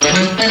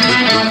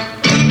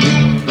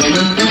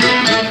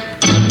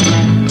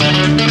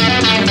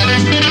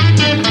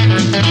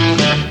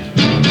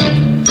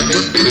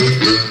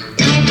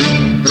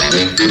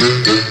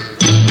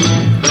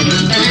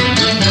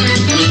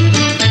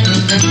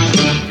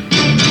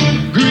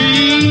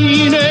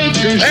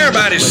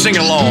Everybody sing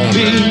along.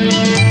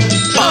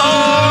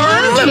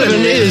 Farm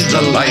living is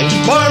the life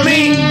for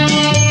me.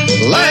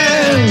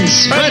 Land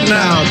spreading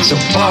out so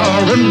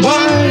far and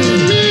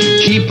wide.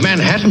 Keep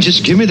Manhattan,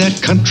 just give me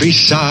that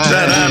countryside. New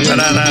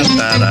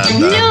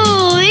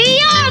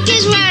York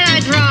is where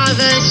I'd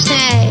rather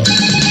stay.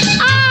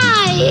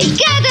 I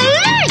get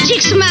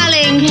allergic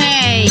smelling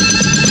hay.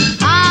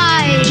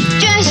 I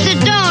just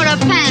adore a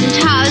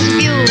penthouse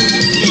view.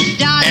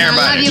 Darling, I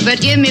love you, but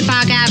give me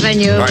Park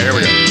Avenue. All right, here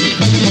we go.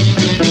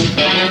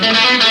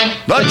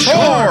 The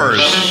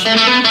chores.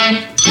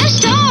 The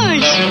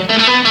stores.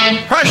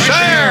 Fresh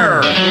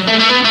air.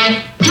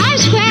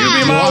 Times Square.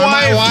 You be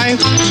my wife.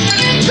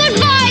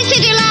 Goodbye,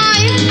 city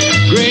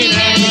life. Green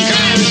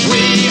acres,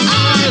 we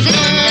are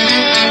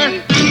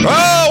there.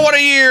 Oh, what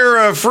a year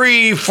of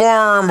Free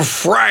Farm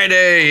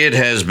Friday it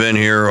has been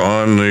here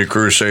on the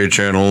Crusade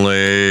Channel.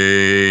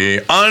 A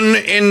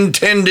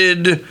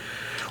unintended,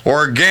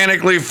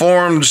 organically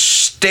formed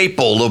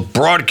staple of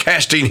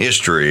broadcasting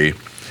history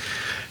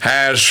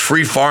has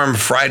Free Farm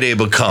Friday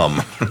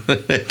become?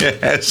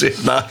 Has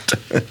it not?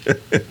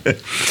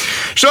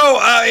 So,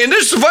 in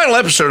this final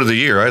episode of the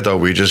year, I thought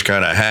we'd just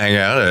kind of hang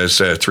out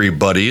as three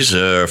buddies.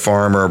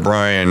 Farmer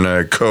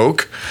Brian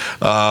Koch,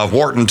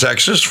 Wharton,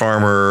 Texas.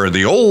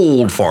 The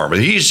old farmer.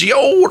 He's the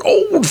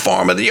old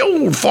farmer,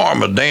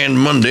 Dan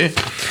Mundy.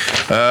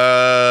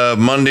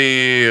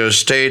 Mundy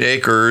Estate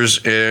Acres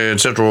in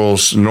central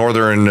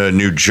northern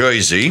New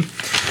Jersey.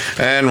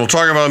 And we'll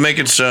talk about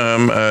making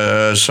some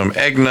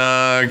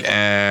eggnog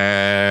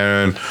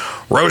and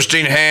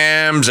roasting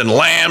hams and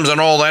lambs and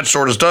all that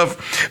sort of stuff.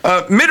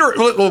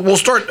 We'll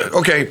start,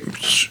 okay,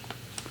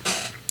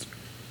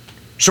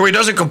 so he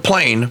doesn't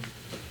complain.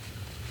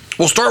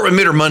 We'll start with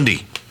Mitter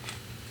Mundy.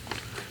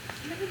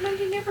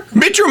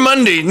 Mitter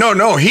Mundy,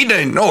 no, he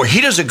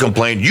doesn't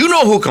complain. You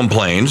know who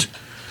complains.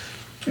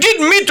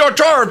 Get Mitter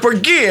Tar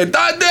forget.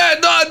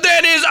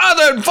 That is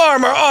other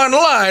farmer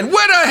online.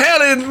 Where the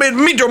hell is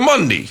Mitter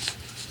Mundy?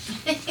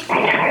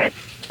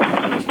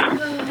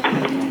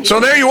 So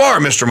there you are,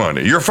 Mr.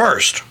 Mundy. You're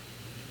first.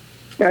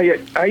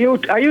 Are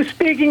you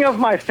speaking of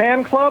my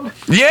fan club?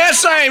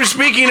 Yes, I am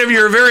speaking of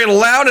your very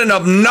loud and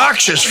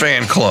obnoxious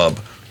fan club.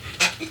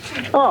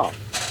 Oh.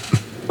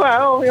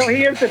 Well,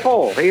 he is the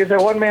fool. He is a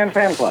one-man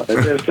fan club.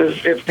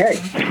 It's hey.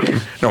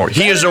 No,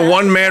 he is a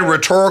one-man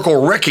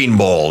rhetorical wrecking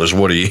ball, is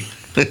what he...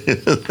 Better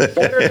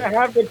to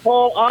have the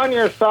pole on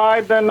your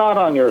side than not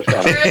on your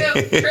side.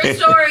 True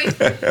story.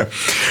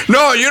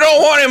 No, you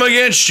don't want him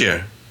against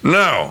you.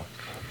 No.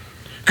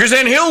 Because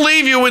then he'll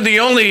leave you with the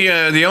only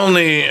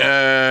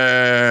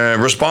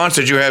response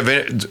that you have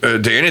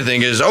to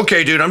anything is,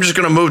 okay, dude, I'm just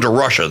going to move to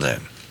Russia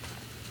then.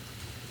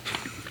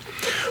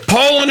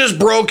 Poland is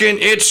broken,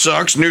 it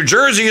sucks. New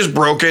Jersey is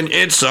broken,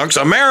 it sucks.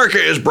 America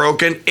is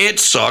broken, it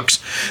sucks.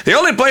 The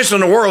only place in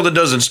the world that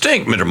doesn't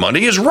stink, Mr.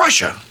 Mundy, is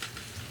Russia.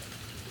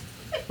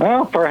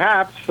 Well,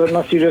 perhaps,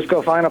 unless you just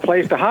go find a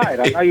place to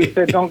hide. I know you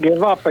said don't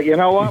give up, but you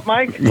know what,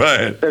 Mike?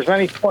 What?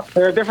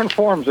 There are different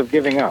forms of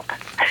giving up.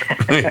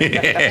 Here,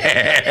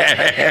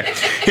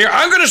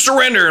 I'm going to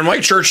surrender in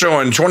Mike Church Show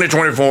in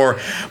 2024.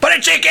 Put a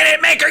chicken in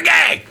Maker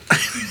Gang.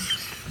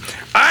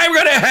 I'm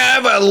going to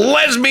have a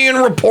lesbian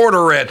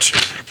reporterette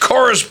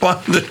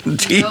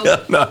correspondent.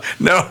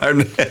 No,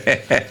 I'm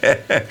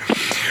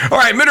all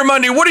right, Mitter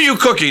Mundy, what are you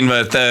cooking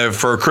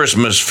for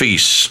Christmas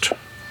feast?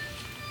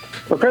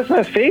 For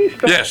Christmas feast?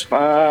 Yes.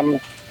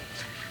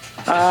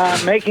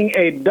 Making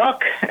a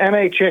duck and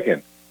a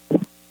chicken.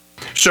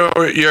 So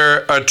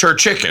you're a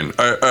chicken,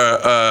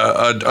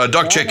 a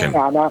duck chicken. No,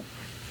 I'm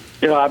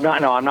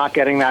not. I'm not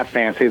getting that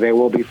fancy. They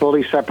will be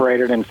fully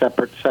separated in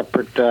separate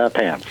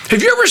pans.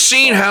 Have you ever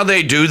seen how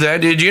they do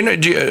that?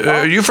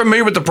 Are you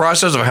familiar with the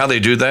process of how they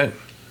do that?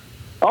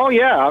 Oh,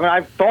 yeah. I mean,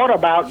 I've thought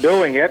about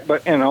doing it,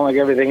 but, like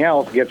everything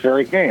else, it gets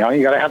very, you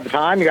got to have the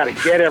time. You got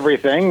to get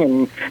everything.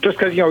 And just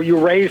because, you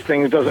raise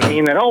things doesn't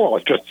mean that,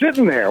 it's just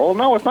sitting there. Well,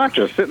 no, it's not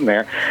just sitting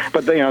there.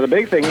 But, the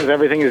big thing is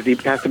everything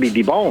has to be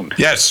deboned.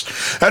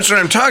 Yes. That's what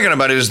I'm talking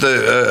about is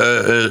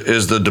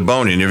the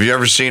deboning. Have you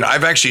ever seen,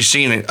 I've actually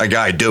seen a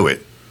guy do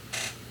it.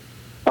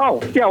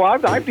 Oh, yeah, well,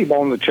 I've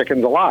deboned the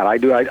chickens a lot. I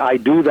do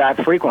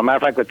that frequently.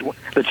 Matter of fact,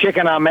 the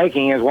chicken I'm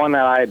making is one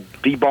that I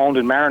deboned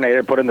and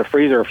marinated, put in the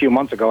freezer a few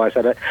months ago. I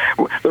said,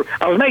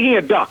 I was making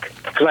a duck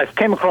because I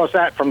came across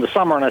that from the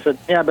summer, and I said,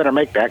 I better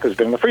make that because it's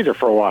been in the freezer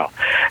for a while.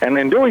 And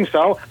in doing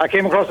so, I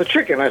came across a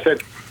chicken. I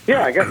said,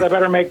 I guess I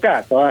better make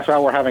that. So that's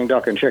how we're having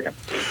duck and chicken.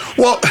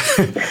 Well,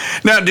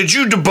 now, did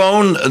you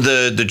debone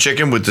the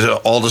chicken with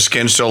all the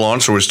skin still on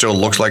so it still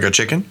looks like a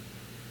chicken?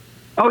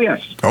 Oh,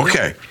 yes.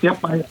 Okay.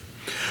 Yep.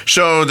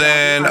 So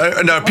then,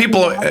 now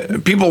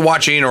people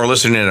watching or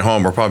listening at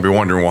home are probably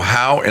wondering, well,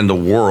 how in the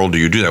world do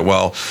you do that?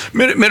 Well,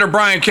 Mr.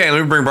 Brian K,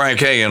 let me bring Brian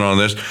K in on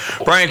this.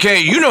 Brian K,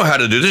 you know how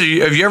to do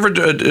this. Have you ever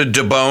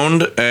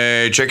deboned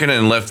a chicken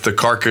and left the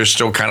carcass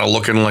still kind of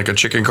looking like a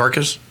chicken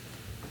carcass?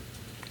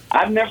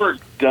 I've never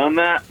done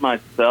that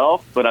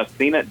myself, but I've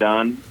seen it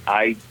done.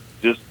 I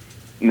just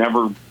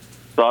never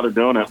thought of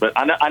doing it, but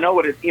I know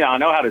what it. I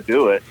know how to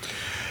do it.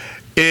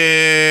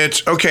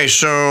 It's okay.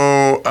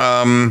 So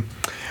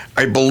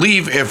I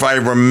believe, if I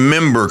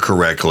remember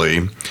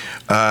correctly,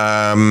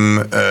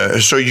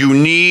 so you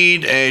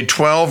need a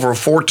 12 or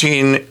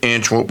 14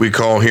 inch, what we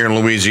call here in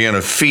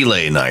Louisiana,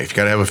 fillet knife. You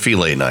got to have a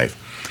fillet knife.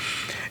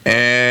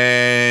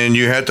 And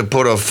you have to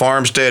put a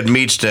Farmstead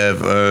meat staff,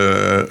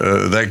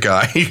 that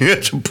guy, you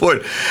have to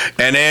put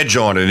an edge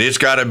on it. It's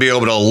got to be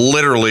able to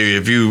literally,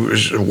 if you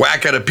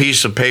whack at a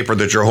piece of paper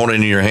that you're holding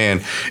in your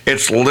hand,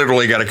 it's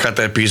literally got to cut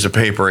that piece of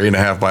paper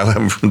 8.5 by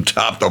 11 from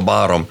top to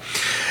bottom.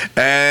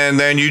 And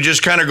then you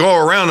just kind of go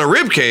around the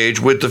rib cage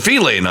with the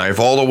fillet knife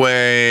all the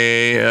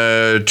way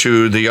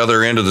to the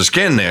other end of the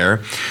skin there.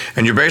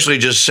 And you're basically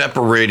just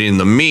separating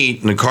the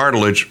meat and the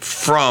cartilage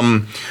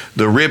from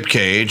the rib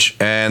cage,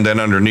 and then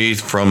underneath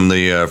from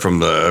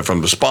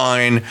the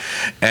spine.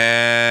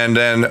 And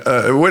then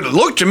what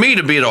looked to me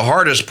to be the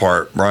hardest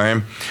part,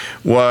 Brian,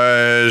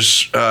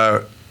 was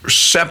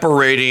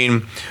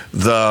separating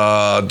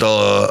the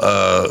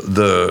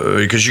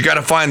because you got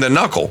to find the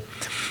knuckle.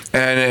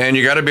 And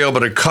you got to be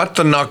able to cut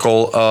the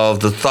knuckle of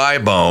the thigh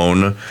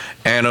bone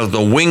and of the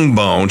wing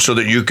bone so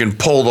that you can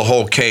pull the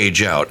whole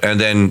cage out and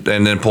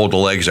then pull the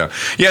legs out.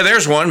 Yeah,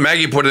 there's one.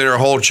 Maggie put in her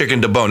whole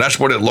chicken debone. That's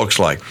what it looks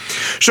like.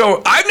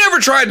 So I've never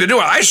tried to do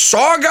it. I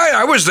saw a guy.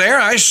 I was there.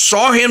 I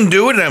saw him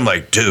do it, and I'm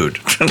like, dude.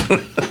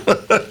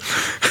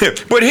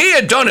 But he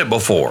had done it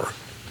before.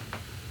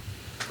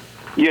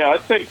 Yeah,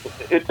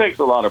 it takes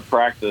a lot of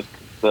practice.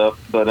 Stuff,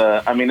 but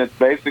I mean, it's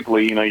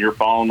basically you're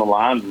following the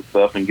lines and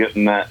stuff and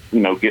getting that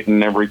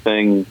getting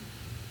everything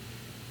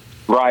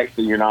right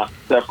so you're not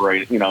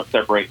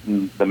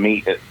separating the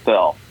meat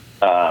itself.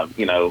 But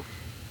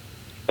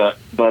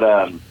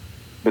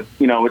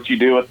what you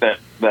do with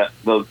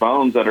those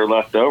bones that are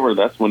left over,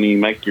 that's when you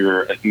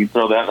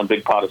throw that in a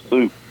big pot of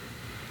soup.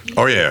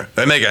 Oh yeah,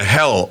 that'd make a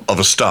hell of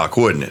a stock,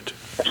 wouldn't it?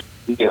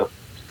 Yeah.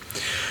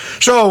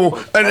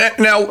 So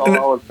now, all I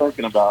was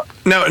thinking about.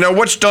 Now,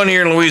 what's done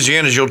here in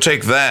Louisiana is you'll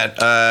take that,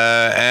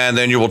 and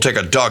then you will take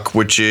a duck,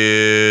 which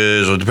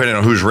is, depending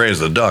on who's raised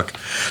the duck.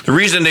 The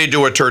reason they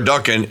do a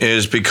turducken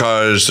is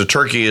because the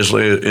turkey is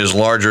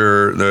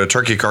larger. The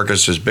turkey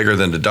carcass is bigger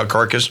than the duck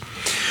carcass,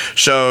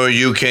 so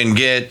you can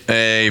get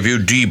if you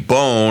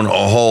debone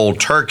a whole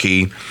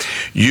turkey,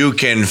 you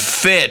can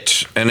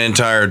fit an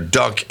entire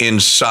duck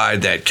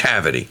inside that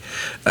cavity.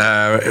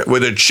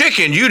 With a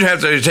chicken, you'd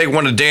have to take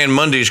one of Dan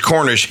Mundy's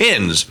Cornish hens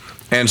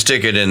and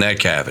stick it in that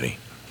cavity.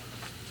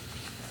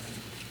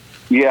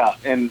 Yeah,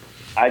 and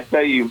I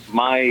tell you,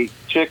 my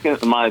chicken,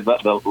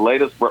 the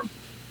latest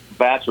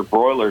batch of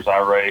broilers I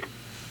raised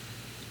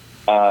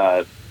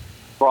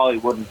probably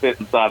wouldn't fit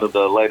inside of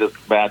the latest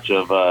batch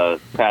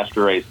of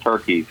pasture-raised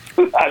turkeys.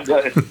 They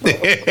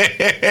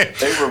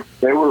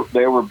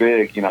were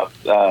big,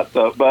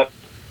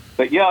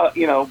 but yeah,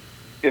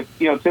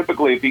 if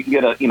typically if you can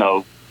get a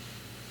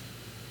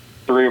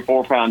 3 or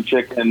 4 pound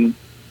chicken,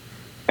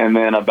 and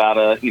then about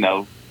a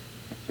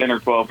 10 or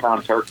 12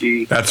 pound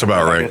turkey. That's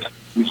about right.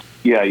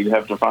 Yeah, you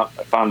have to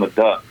find the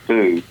duck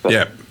too. So.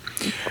 Yeah.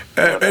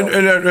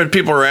 And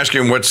people are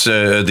asking what's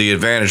the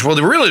advantage. Well,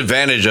 the real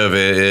advantage of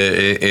it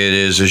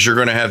is you're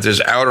going to have this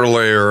outer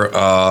layer,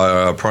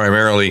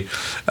 primarily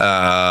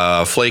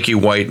flaky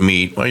white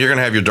meat. Well, you're going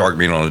to have your dark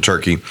meat on the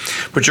turkey,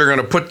 but you're going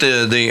to put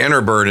the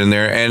inner bird in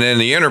there, and then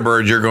the inner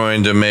bird you're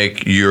going to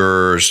make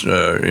your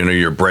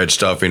your bread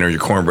stuffing or your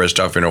cornbread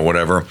stuffing or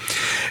whatever.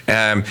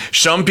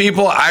 Some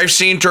people, I've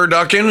seen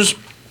turduckens.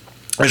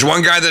 There's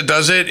one guy that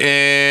does it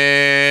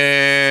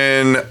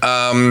in,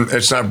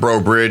 it's not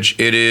Breaux Bridge,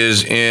 it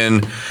is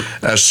in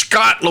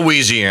Scott,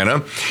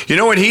 Louisiana. You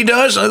know what he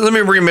does? Let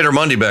me bring Mitter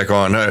Mundy back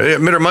on.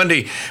 Mitter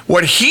Mundy,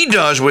 what he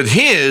does with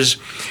his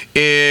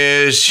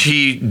is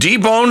he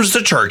debones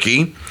the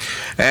turkey,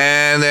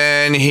 and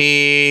then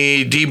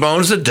he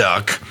debones the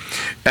duck,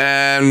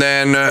 and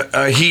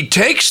then he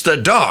takes the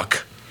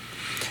duck,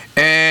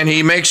 and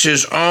he makes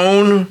his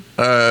own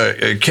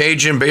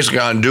Cajun,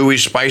 basically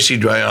spicy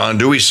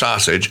andouille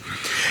sausage.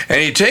 And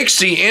he takes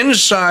the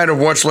inside of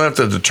what's left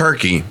of the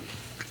turkey,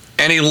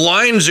 and he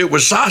lines it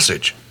with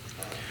sausage.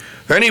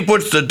 Then he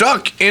puts the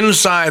duck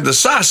inside the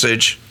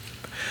sausage,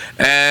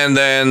 and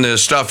then the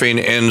stuffing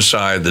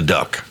inside the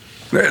duck.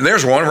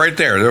 There's one right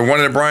there. The one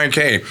that Brian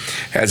K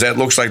has, that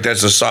looks like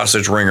that's a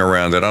sausage ring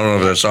around it. I don't know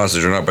if that's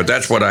sausage or not, but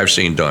that's what I've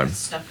seen done.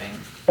 Stuffing.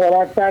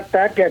 Well,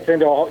 that gets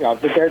into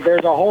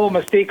there's a whole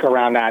mystique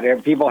around that.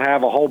 And people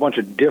have a whole bunch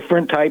of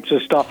different types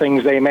of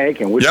stuffings they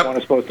make, and which one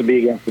is supposed to be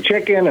against the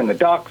chicken and the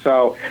duck.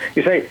 So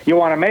you say you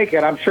want to make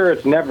it. I'm sure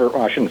it's never.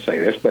 Well, I shouldn't say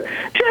this, but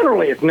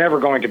generally it's never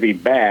going to be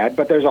bad.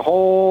 But there's a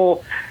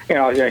whole.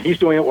 He's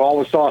doing it with all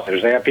the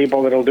sausages. They have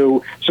people that'll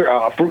do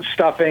fruit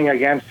stuffing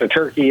against the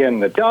turkey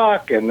and the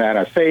duck, and then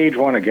a sage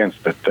one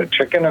against the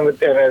chicken,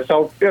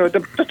 so it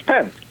just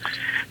depends.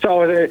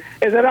 So is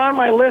it on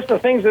my list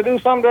of things to do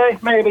someday?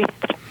 Maybe.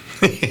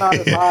 Not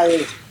as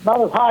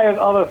high as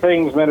other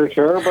things,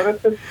 miniature,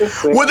 but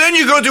it's well, then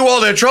you go through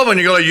all that trouble, and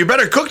you go, you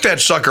better cook that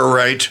sucker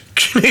right.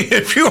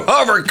 If you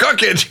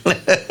overcook it.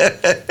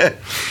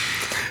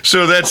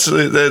 So that's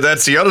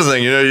the other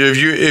thing.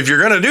 If you're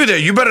going to do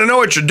that, you better know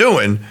what you're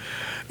doing.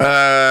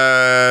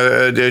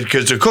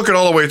 Because to cook it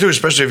all the way through,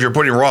 especially if you're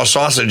putting raw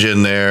sausage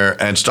in there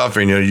and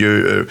stuffing, but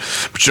you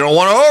don't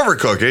want to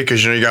overcook it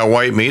because you got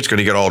white meat; it's going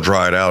to get all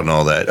dried out and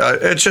all that.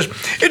 It's an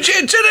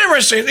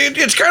interesting.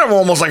 It's kind of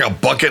almost like a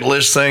bucket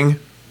list thing.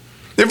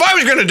 If I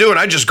was going to do it,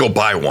 I'd just go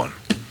buy one.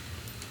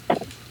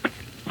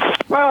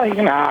 Well,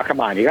 come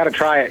on, you got to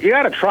try it. You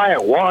got to try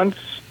it once.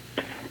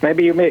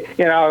 Maybe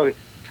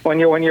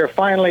when you're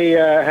finally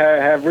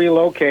have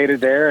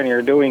relocated there and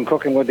you're doing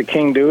Cooking with the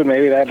King Dude,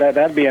 maybe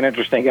that'd be an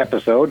interesting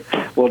episode.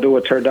 We'll do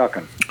a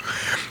turducken.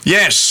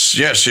 Yes,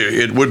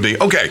 it would be.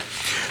 Okay,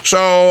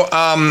 so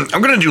I'm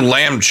going to do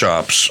lamb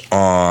chops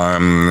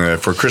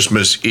for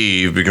Christmas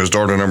Eve because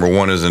daughter number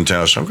 1 is in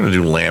town, so I'm going to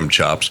do lamb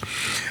chops.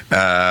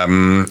 Now,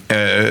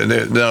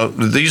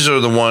 these are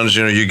the ones,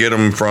 you get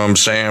them from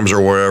Sam's or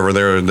wherever.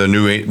 They're the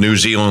New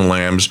Zealand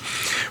lambs,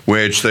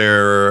 which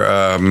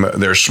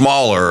they're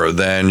smaller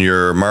than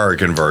your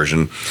American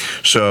version.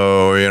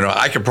 So,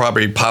 I could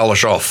probably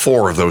polish off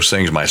 4 of those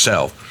things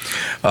myself.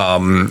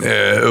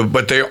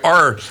 But they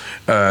are,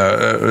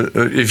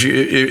 if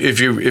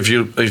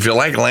you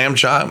like lamb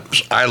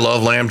chops, I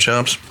love lamb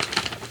chops.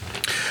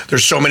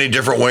 There's so many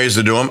different ways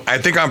to do them. I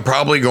think I'm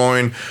probably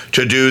going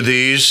to do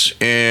these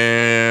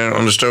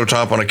on the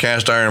stovetop on a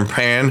cast iron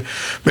pan.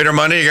 Bitter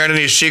Monday, you got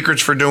any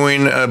secrets for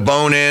doing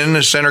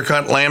bone-in,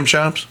 center-cut lamb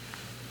chops?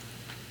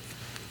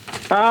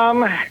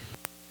 Not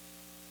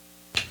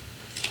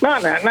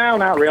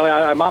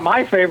really.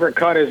 My favorite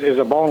cut is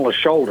a boneless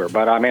shoulder,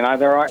 but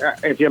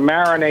if you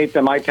marinate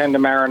them, I tend to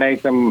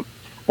marinate them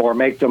or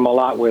make them a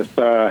lot with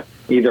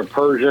either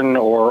Persian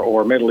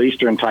or Middle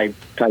Eastern type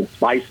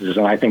spices,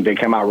 and I think they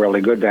come out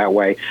really good that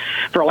way.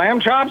 For lamb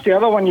chops, the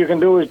other one you can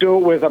do is do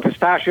it with a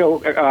pistachio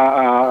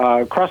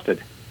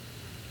crusted.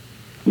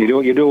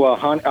 You do a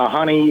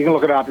honey. You can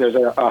look it up. There's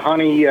a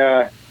honey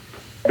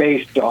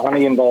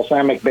honey and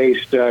balsamic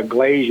based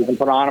glaze you can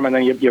put on them, and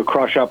then you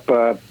crush up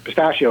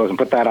pistachios and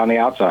put that on the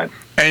outside.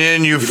 And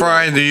then you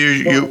fry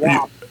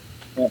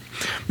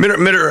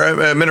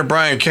Minter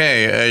Brian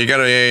K. You got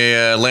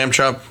a lamb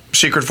chop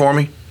secret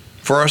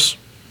for us?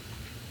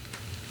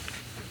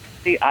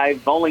 See,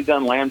 I've only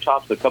done lamb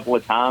chops a couple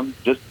of times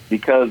just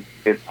because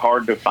it's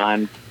hard to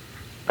find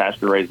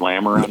pasture-raised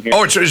lamb around here.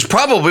 Oh, it's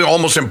probably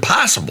almost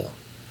impossible.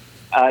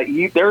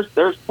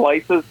 There's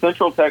places,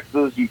 Central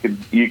Texas, you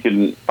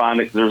can find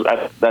it.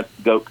 That's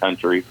goat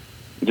country.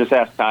 Just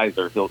ask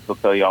Kaiser; he'll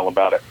tell you all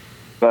about it.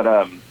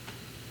 But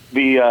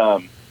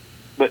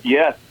but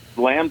yes,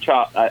 lamb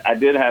chop. I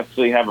did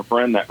actually have a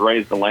friend that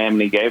raised a lamb,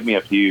 and he gave me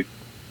a few.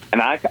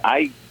 And I think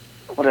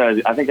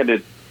I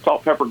did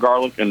salt, pepper,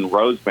 garlic, and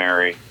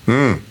rosemary,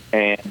 and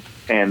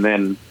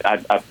then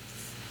I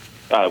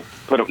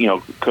put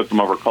them, cooked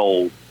them over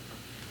coals,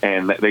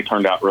 and they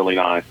turned out really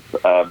nice.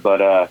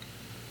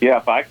 Yeah,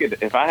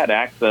 if I had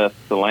access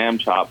to lamb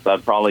chops,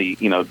 I'd probably,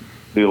 do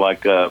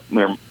like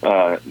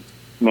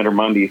Minter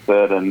Monday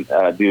said, and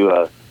do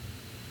a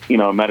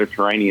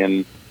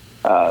Mediterranean,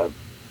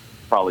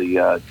 probably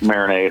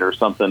marinade or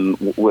something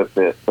with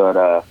it.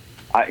 But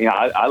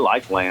I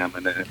like lamb,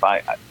 and if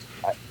I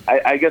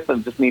guess I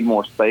just need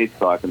more space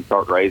so I can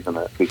start raising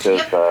it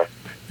because.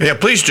 Yeah,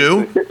 please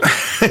do.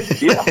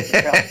 Yeah.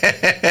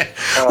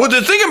 Well,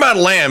 the thing about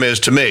lamb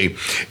is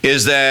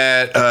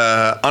that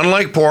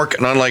unlike pork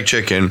and unlike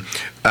chicken,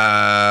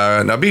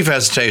 now beef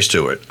has a taste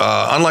to it.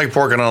 Unlike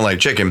pork and unlike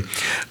chicken,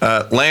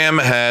 lamb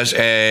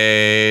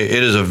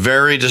it is a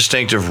very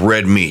distinctive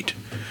red meat,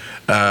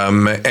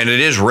 and it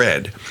is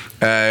red.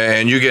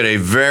 And you get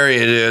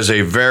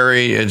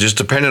just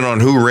depending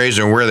on who raised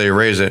it and where they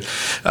raise it.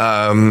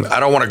 I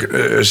don't want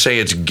to say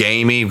it's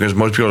gamey because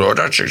most people go,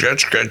 that's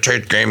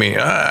tastes gamey.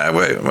 I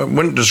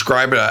wouldn't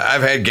describe it.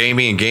 I've had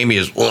gamey, and gamey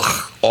is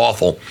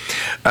awful.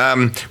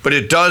 But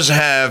it does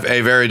have a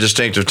very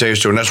distinctive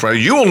taste to it, and that's why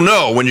you will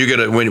know when you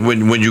get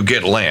when you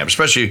get lamb,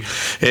 especially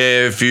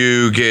if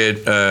you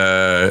get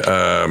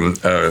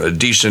a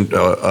decent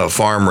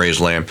farm raised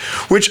lamb,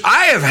 which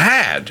I have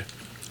had.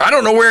 I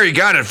don't know where he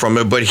got it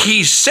from, but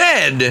he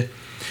said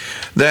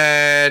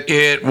that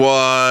it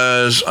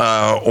was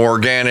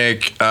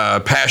organic,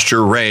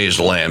 pasture-raised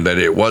lamb, that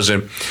it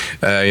wasn't,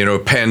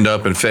 penned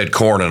up and fed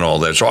corn and all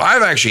that. So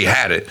I've actually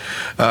had it,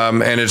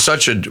 and it's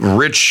such a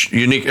rich,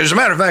 unique. As a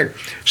matter of fact,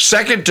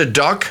 second to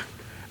duck,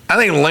 I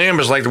think lamb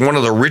is like one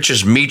of the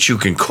richest meats you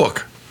can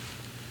cook.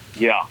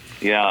 Yeah.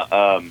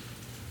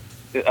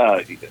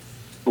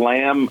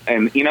 Lamb,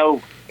 and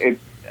if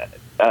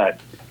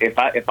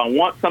I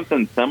want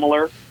something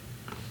similar,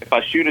 if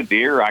I shoot a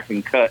deer, I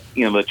can cut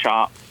the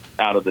chop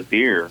out of the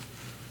deer.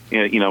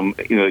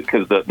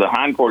 Because the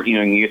hindquarters, you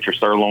can get your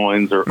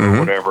sirloins or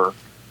whatever,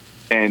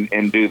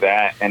 and do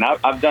that. And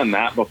I've done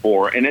that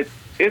before, and it's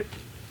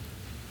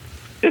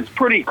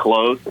pretty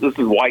close. This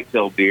is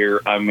white-tailed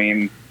deer. I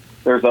mean,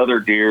 there's other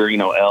deer,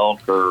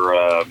 elk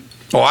or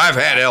I've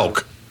had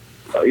elk.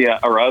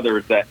 Or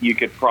others that you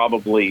could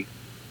probably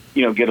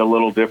get a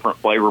little different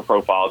flavor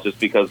profile just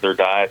because their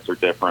diets are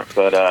different.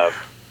 But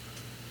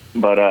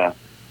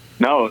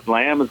no,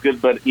 lamb is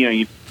good. But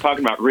you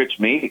talking about rich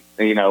meat.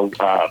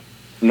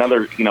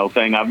 Another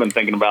thing I've been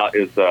thinking about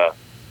is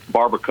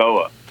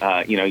barbacoa.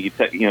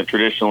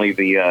 Traditionally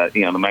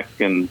the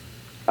Mexican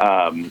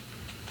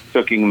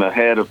cooking the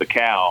head of the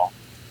cow,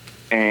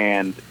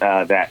 and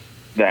that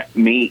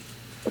meat,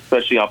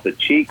 especially off the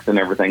cheeks and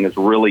everything, is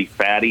really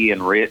fatty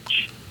and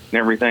rich and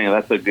everything. And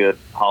that's a good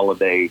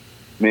holiday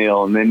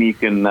meal. And then you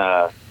can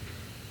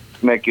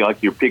make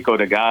like your pico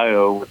de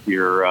gallo with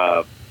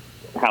your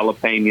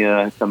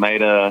jalapeno,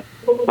 tomato,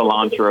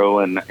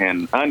 cilantro,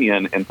 and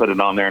onion, and put it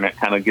on there, and it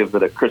kind of gives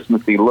it a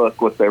Christmassy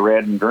look with the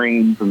red and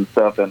greens and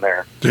stuff in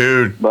there.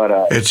 Dude, but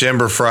it's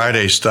Ember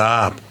Friday.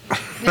 Stop.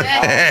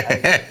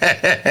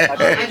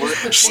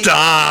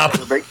 Stop.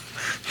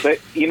 But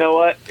you know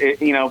what?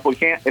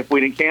 If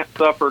we can't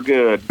suffer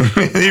good,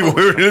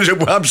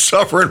 I'm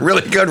suffering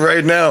really good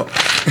right now.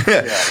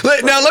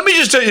 Now let me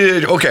just tell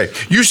you. Okay,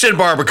 you said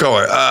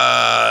barbacoa.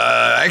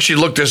 I actually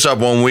looked this up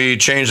when we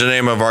changed the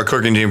name of our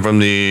cooking team from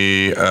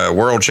the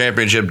World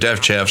Championship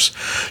Deaf Chefs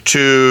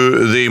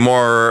to the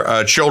more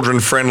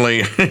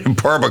children-friendly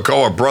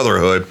Barbacoa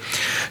Brotherhood.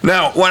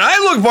 Now, when I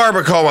look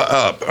barbacoa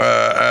up,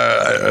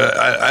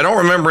 I don't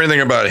remember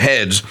anything about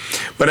heads,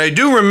 but I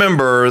do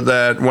remember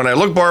that when I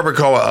look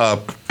barbacoa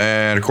up,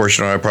 and of course,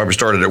 I probably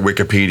started at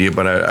Wikipedia,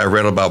 but I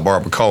read about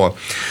barbacoa.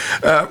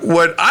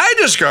 What I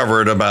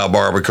discovered about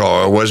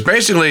barbacoa was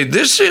basically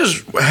this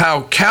is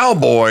how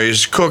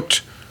cowboys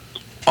cooked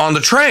on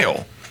the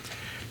trail.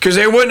 Because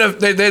they wouldn't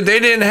have, they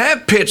didn't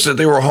have pits that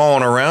they were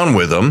hauling around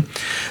with them.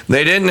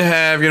 They didn't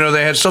have,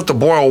 they had stuff to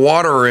boil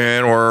water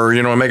in or,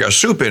 make a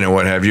soup in and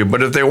what have you.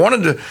 But if they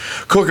wanted to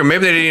cook it,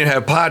 maybe they didn't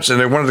have pots and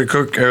they wanted to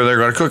cook, or they're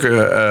going to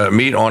cook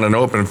meat on an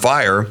open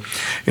fire,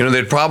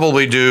 they'd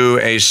probably do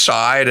a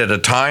side at a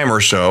time or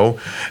so,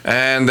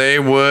 and they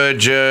would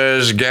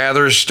just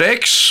gather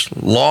sticks,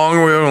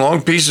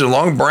 long pieces,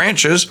 long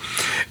branches,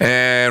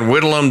 and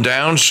whittle them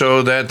down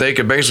so that they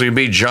could basically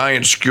be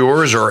giant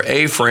skewers or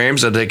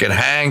A-frames that they could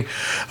hang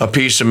a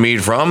piece of meat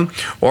from,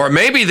 or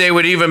maybe they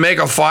would even make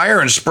a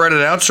fire and spread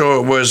it out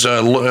so it was,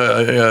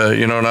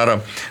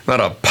 not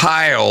a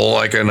pile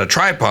like in a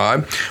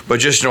tripod, but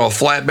just a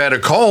flat bed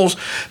of coals.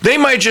 They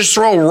might just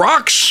throw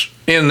rocks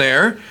in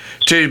there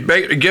to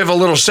give a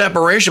little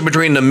separation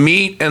between the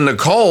meat and the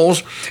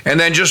coals, and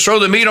then just throw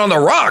the meat on the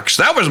rocks.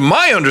 That was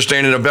my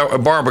understanding of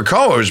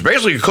barbacoa. It was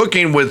basically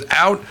cooking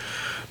without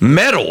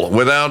metal,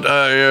 without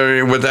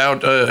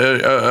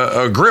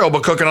a grill,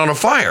 but cooking on a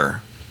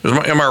fire.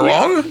 Am I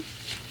wrong?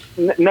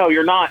 No,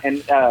 you're not.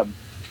 And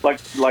like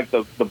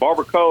the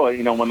barbacoa,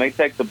 when they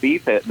take the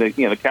beef head,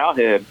 the cow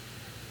head,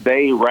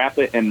 they wrap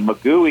it in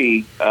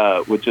magui,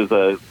 which is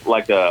a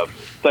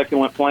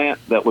succulent plant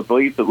that with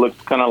leaves that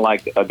looks kind of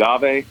like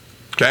agave.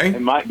 Okay.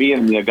 It might be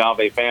in the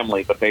agave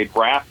family, but they'd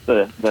wrap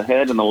the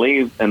head in the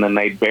leaves, and then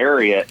they'd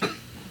bury it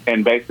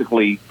and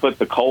basically put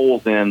the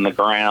coals in the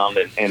ground,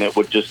 and it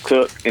would just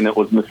cook. And it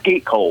was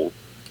mesquite coals,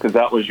 because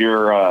that was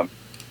your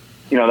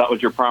that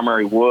was your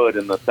primary wood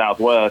in the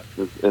Southwest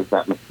is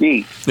that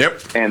mesquite.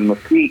 Yep. And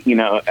mesquite,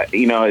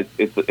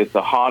 it's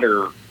a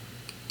hotter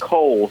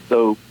coal,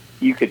 so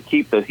you could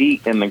keep the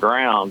heat in the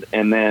ground,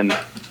 and then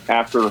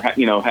after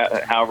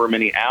however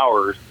many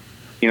hours,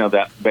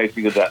 that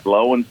basically that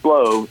low and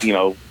slow,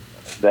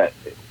 that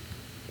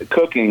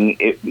cooking,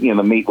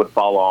 the meat would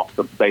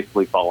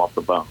basically fall off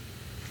the bone.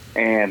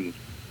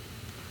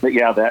 But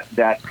yeah, that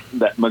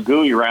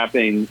magui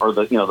wrapping, or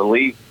the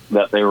leaf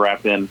that they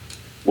wrap in,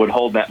 would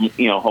hold that,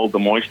 hold the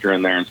moisture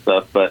in there and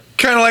stuff. But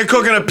kind of like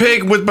cooking a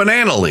pig with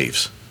banana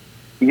leaves.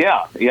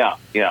 Yeah.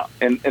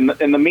 And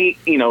the meat,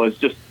 is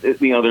just,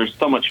 there's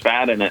so much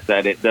fat in it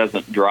that it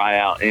doesn't dry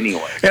out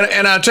anyway.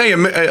 And I'll tell you,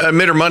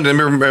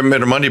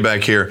 Midder Monday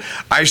back here,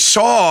 I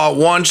saw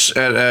once,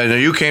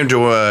 you came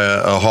to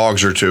a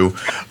Hogs or two,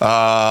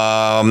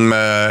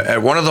 at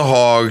one of the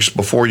Hogs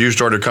before you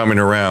started coming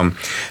around,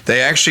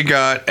 they actually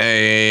got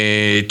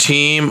a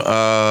team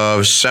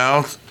of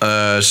South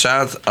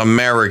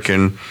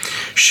American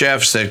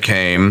chefs that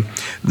came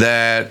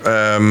that,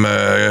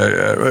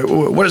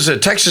 what is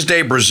it, Texas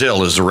Day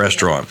Brazil is the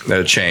restaurant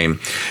chain,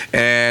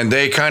 and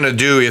they kind of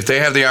do, if they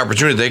have the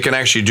opportunity, they can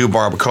actually do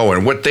barbacoa.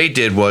 And what they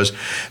did was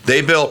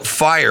they built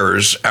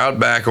fires out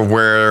back of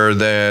where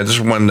this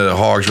is when the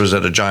Hogs was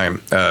at a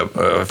giant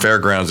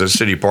fairgrounds at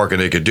City Park,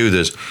 and they could do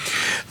this.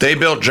 They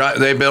built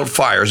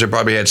fires. They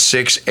probably had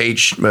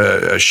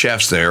 6-8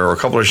 chefs there, or a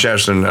couple of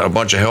chefs and a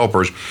bunch of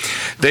helpers.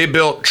 They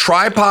built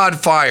tripod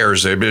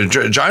fires. They built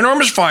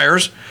ginormous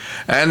fires,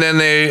 and then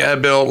they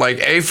built like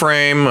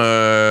A-frame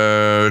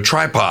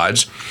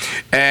tripods.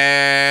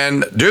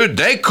 And dude,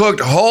 they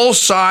cooked whole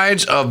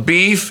sides of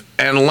beef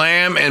and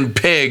lamb and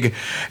pig,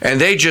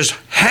 and they just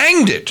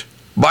hanged it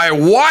by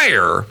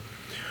wire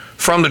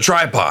from the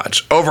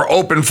tripods over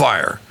open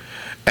fire.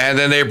 And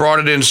then they brought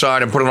it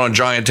inside and put it on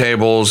giant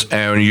tables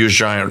and used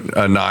giant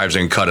knives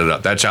and cut it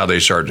up. That's how they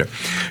served it.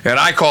 And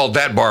I called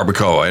that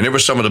barbacoa, and it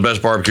was some of the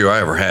best barbecue I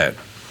ever had.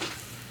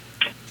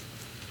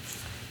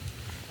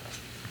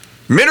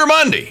 Mid or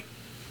Monday?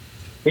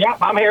 Yeah,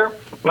 I'm here.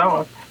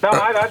 No,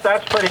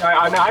 that's pretty.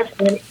 I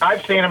mean,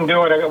 I've seen them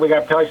do it. We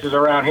got places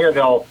around here.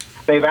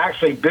 They've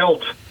actually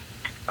built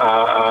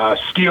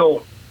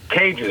steel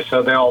cages,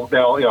 so they'll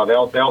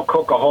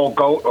cook a whole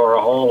goat or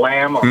a whole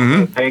lamb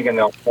or a pig, and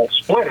they'll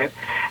split it.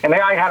 And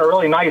I had a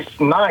really nice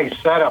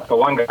setup. The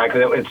one guy,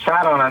 because it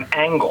sat on an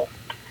angle,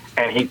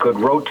 and he could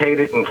rotate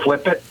it and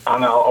flip it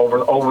on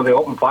over the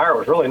open fire. It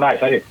was really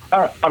nice.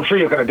 I'm sure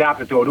you could adapt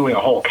it to doing a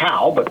whole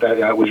cow, but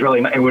it was really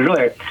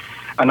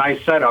a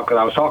nice setup. Because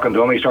I was talking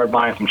to him, he started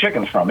buying some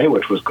chickens from me,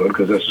 which was good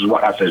because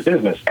that's his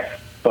business.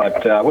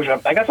 But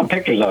I got some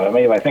pictures of it.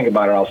 Maybe if I think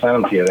about it, I'll send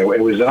them to you.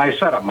 It was a nice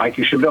setup, Mike.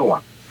 You should build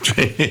one.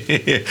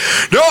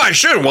 No, I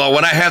should. Well,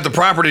 when I have the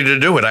property to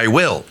do it, I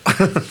will.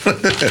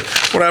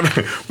 when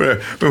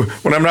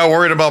I'm not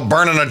worried about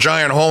burning a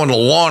giant hole in the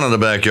lawn in the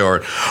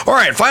backyard. All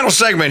right, final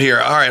segment here.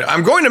 All right,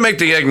 I'm going to make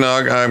the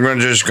eggnog. I'm going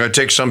to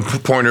take some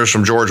pointers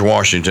from George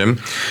Washington.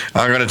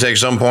 I'm going to take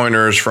some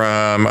pointers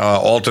from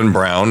Alton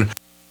Brown.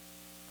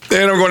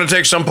 And I'm going to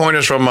take some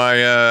pointers from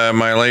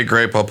my late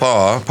great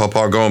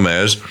Papa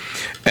Gomez.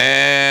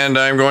 And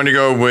I'm going to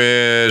go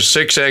with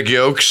 6 egg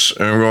yolks.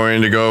 I'm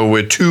going to go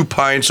with 2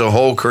 pints of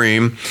whole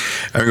cream.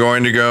 I'm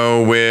going to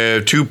go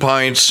with 2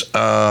 pints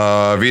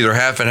of either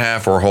half and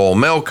half or whole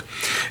milk.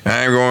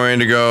 I'm going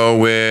to go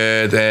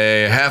with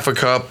a half a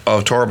cup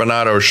of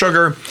turbinado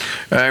sugar.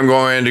 I'm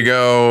going to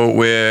go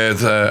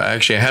with,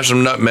 actually I have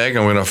some nutmeg.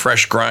 I'm going to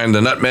fresh grind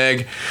the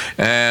nutmeg.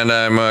 And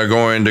I'm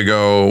going to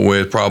go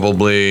with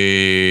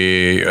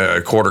probably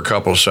a quarter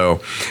cup or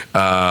so,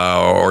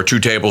 or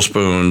 2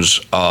 tablespoons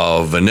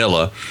of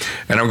vanilla.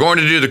 And I'm going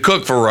to do the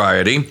cook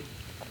variety.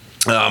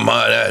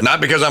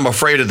 Not because I'm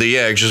afraid of the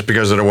eggs, just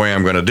because of the way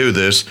I'm going to do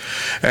this.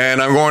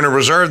 And I'm going to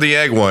reserve the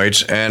egg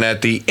whites. And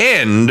at the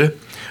end,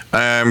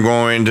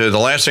 the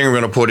last thing I'm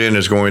going to put in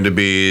is going to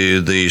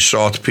be the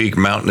South Peak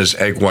Mountainous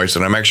egg whites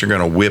that I'm actually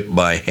going to whip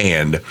by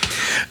hand.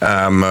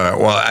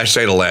 Well, I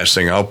say the last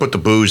thing. I'll put the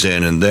booze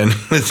in and then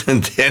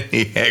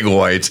the egg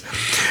whites.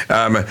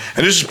 And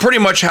this is pretty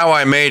much how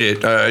I made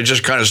it. I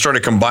just kind of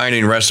started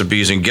combining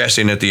recipes and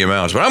guessing at the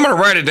amounts. But I'm going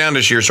to write it down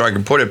this year so I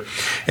can put it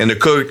in the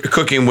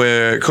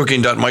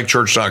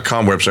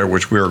cooking.mikechurch.com website,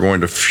 which we are going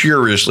to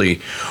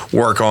furiously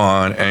work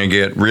on and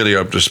get really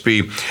up to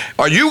speed.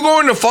 Are you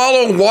going to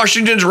follow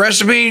Washington's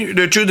recipe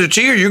to the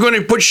T? Are you going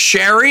to put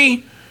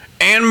sherry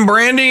and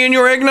brandy in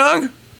your eggnog?